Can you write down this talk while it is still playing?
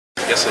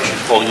guess I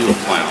should call you a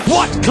clown.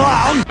 What,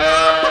 clown?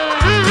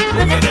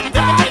 You're gonna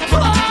die,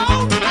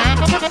 clown!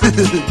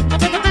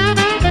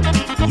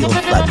 You're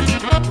funny.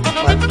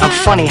 Well, I'm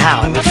funny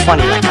how? I'm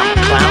funny like I'm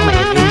a clown,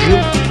 like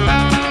usual.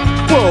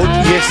 Well,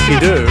 yes, you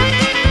do.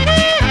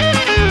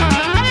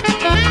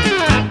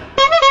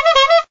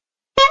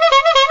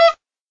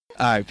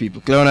 Alright,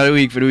 people. Clown of the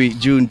week for the week,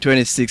 June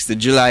 26th to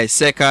July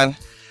 2nd.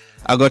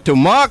 I got to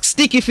Mark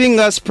Sticky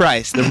Fingers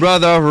Price, the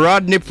brother of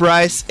Rodney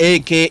Price,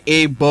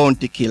 aka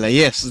Bounty Killer.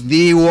 Yes,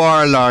 the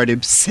warlord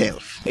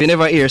himself. If you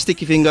never hear,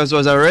 Sticky Fingers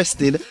was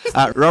arrested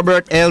at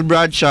Robert L.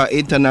 Bradshaw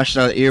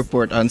International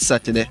Airport on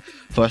Saturday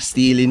for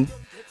stealing,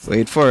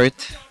 wait for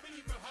it,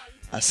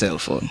 a cell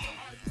phone.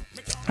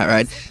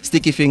 Alright,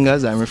 Sticky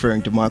Fingers, I'm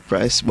referring to Mark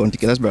Price, Bounty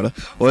Killer's brother,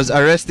 was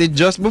arrested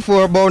just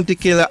before Bounty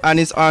Killer and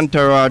his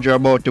entourage were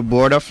about to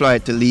board a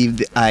flight to leave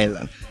the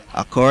island.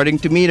 According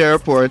to media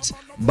reports,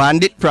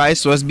 Bandit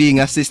Price was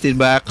being assisted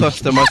by a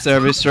customer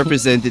service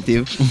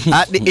representative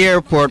at the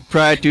airport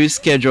prior to his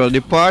scheduled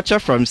departure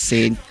from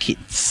St.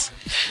 Kitts.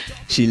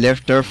 She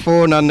left her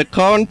phone on the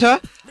counter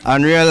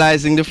and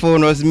realizing the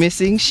phone was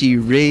missing, she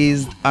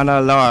raised an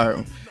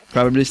alarm.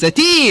 Probably said,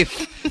 "Thief!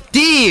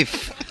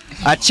 Thief!"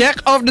 A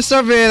check of the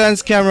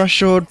surveillance camera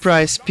showed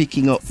Price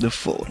picking up the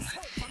phone.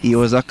 He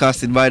was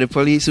accosted by the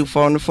police who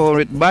found the phone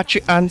with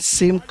battery and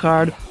SIM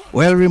card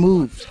well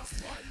removed.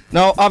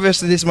 Now,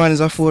 obviously, this man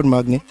is a phone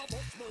magnet.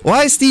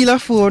 Why steal a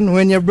phone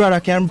when your brother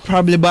can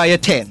probably buy a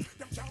 10?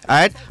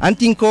 Alright? And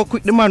think how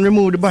quick the man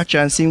remove the battery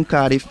and SIM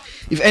card.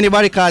 If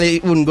anybody call it,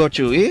 it wouldn't go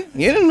through. Eh?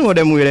 You don't know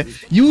them with it.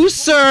 You,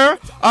 sir,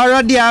 are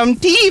a damn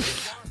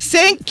thief.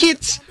 St.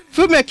 Kitts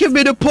for make you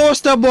be the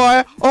poster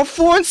boy of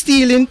phone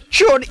stealing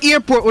through the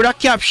airport with a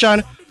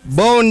caption,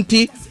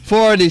 "Bounty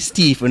for this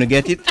thief." When you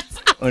get it?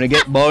 When you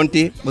get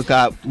Bounty,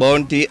 because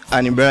Bounty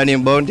and your brother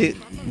named Bounty,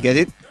 get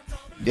it?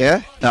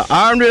 Yeah? Now,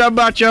 armed with a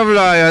batch of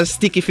lawyers,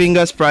 Sticky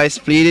Fingers Price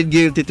pleaded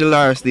guilty to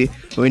larceny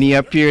when he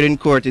appeared in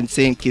court in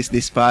St. Kitts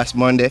this past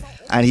Monday,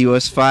 and he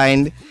was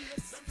fined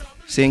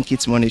St.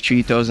 Kitts money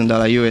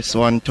 $3,000 US,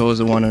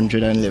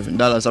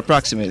 $1,111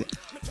 approximately.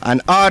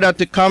 In order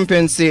to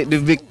compensate the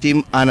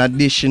victim an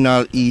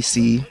additional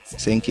EC,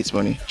 St. Kitts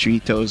money,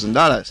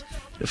 $3,000.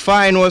 The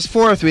fine was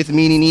forthwith,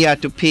 meaning he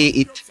had to pay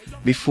it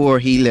before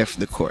he left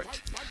the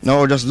court.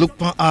 Now just look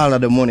for all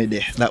of the money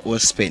there that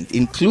was spent,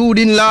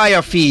 including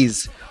lawyer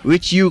fees,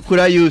 which you could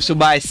have used to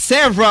buy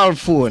several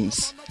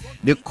phones.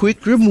 The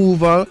quick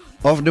removal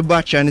of the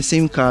battery and the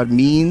SIM card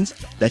means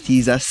that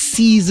he's a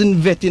seasoned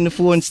vet in the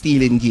phone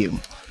stealing game.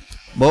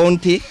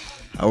 Bounty,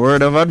 a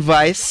word of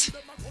advice,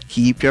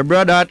 keep your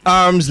brother at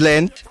arm's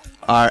length,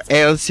 or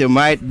else you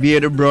might bear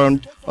the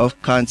brunt of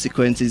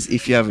consequences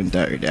if you haven't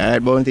already.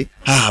 Alright, Bounty?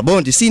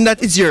 Bounty, seeing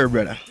that it's your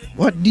brother,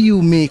 what do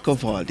you make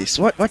of all this?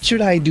 What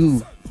should I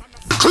do?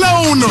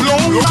 Clown him!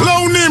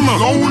 Drown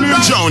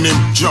him!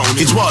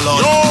 It's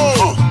Warlord.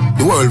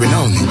 The world will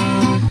know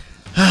him.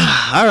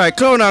 Alright,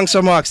 clown on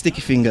some Mark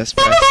Sticky Fingers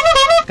Price.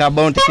 Cause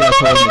Bounty Killer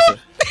told me to.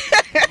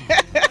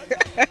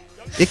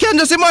 You can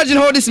just imagine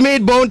how this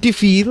made Bounty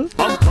feel.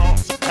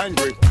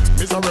 Angry,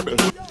 miserable.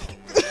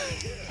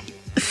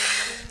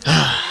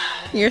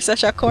 You're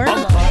such a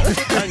cornball.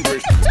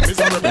 Angry,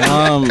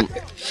 miserable.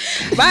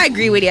 But I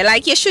agree with you.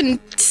 Like, you shouldn't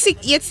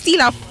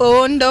steal a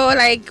phone, though.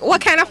 Like,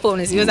 what kind of phone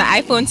is it? It was an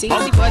iPhone 6. If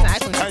it was an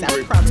iPhone 6,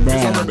 I probably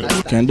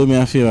Brian, can you do me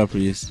a favor,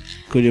 please?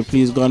 Could you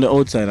please go on the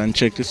outside and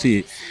check to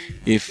see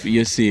if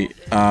you see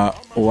a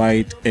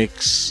white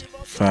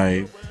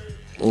X5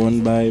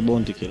 owned by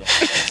Bounty Killer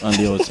on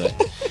the outside?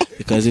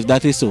 Because if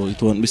that is so, it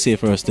won't be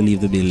safe for us to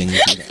leave the building.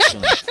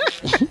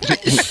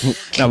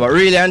 No, but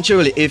really and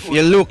truly, if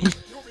you look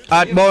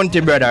at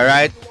Bounty brother,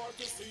 right?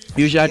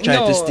 Usually I try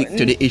to stick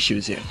to the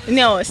issues here.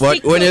 No,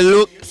 but when you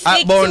look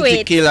at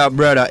Bounty Killer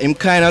brother, him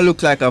kind of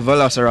look like a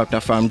velociraptor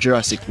from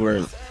Jurassic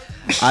World.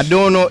 I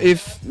don't know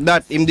if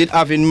that him did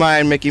have in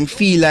mind make him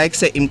feel like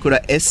say him could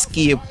have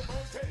escaped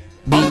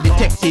being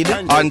detected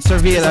on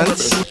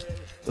surveillance.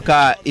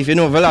 Because if you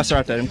know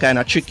velociraptor, them kind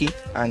of tricky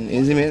and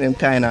them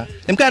kind of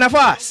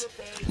fast.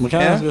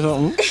 Yeah?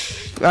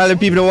 All the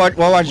people that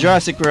watch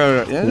Jurassic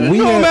World, where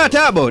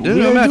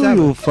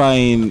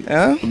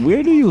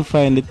do you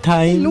find the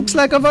time? It looks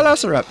like a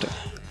velociraptor.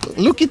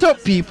 Look it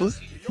up, people.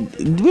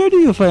 Where do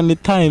you find the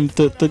time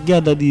to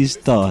gather these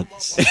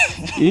thoughts?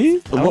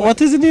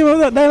 What is the name of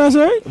that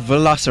dinosaur?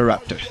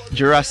 Velociraptor.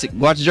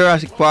 Watch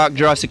Jurassic Park,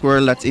 Jurassic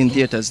World that's in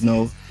theaters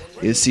now.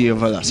 You see a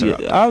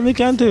velociraptor. I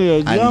can tell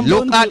you. And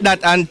look at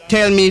that and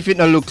tell me if it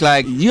don't look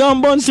like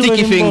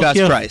Sticky Fingers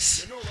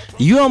Price.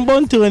 You and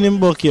Bounty when him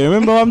book here.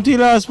 Remember I'm the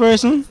last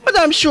person? But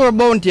I'm sure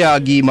Bounty will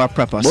give him a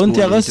proper school.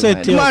 Bounty will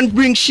set you. Man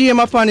bring shame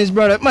upon his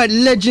brother. My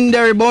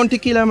legendary Bounty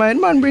Killer, man.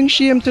 Man bring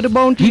shame to the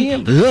Bounty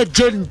name.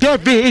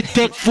 Legendary,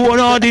 take phone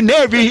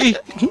ordinary.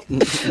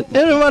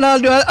 Man, I'll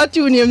do a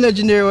tune name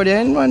legendary over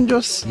there. Man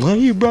just...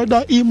 My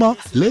brother Ima,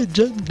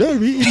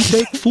 legendary,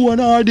 take phone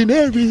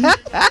ordinary.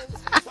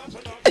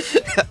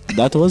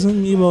 That wasn't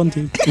me,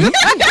 Bounty.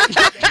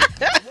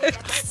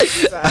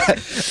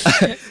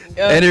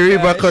 Any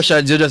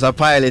repercussions, you're just a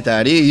pilot,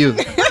 are you?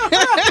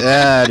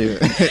 Yeah, dude.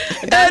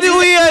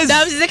 Anyways.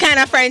 Dubs is the kind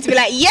of friend to be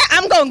like, yeah,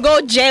 I'm gonna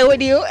go jail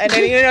with you, and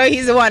then you know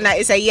he's the one that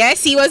is like,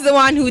 yes, he was the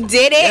one who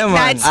did it. Yeah,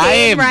 man. That's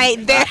him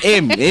right there.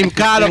 Him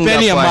call up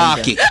any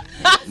Marky.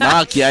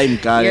 Marky, I'm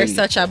calling. You're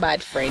such a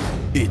bad friend.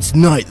 It's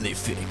Nightly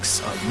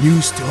Fix on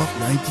News Talk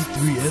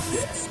 93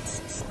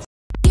 FM.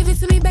 Give it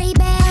to me,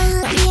 baby.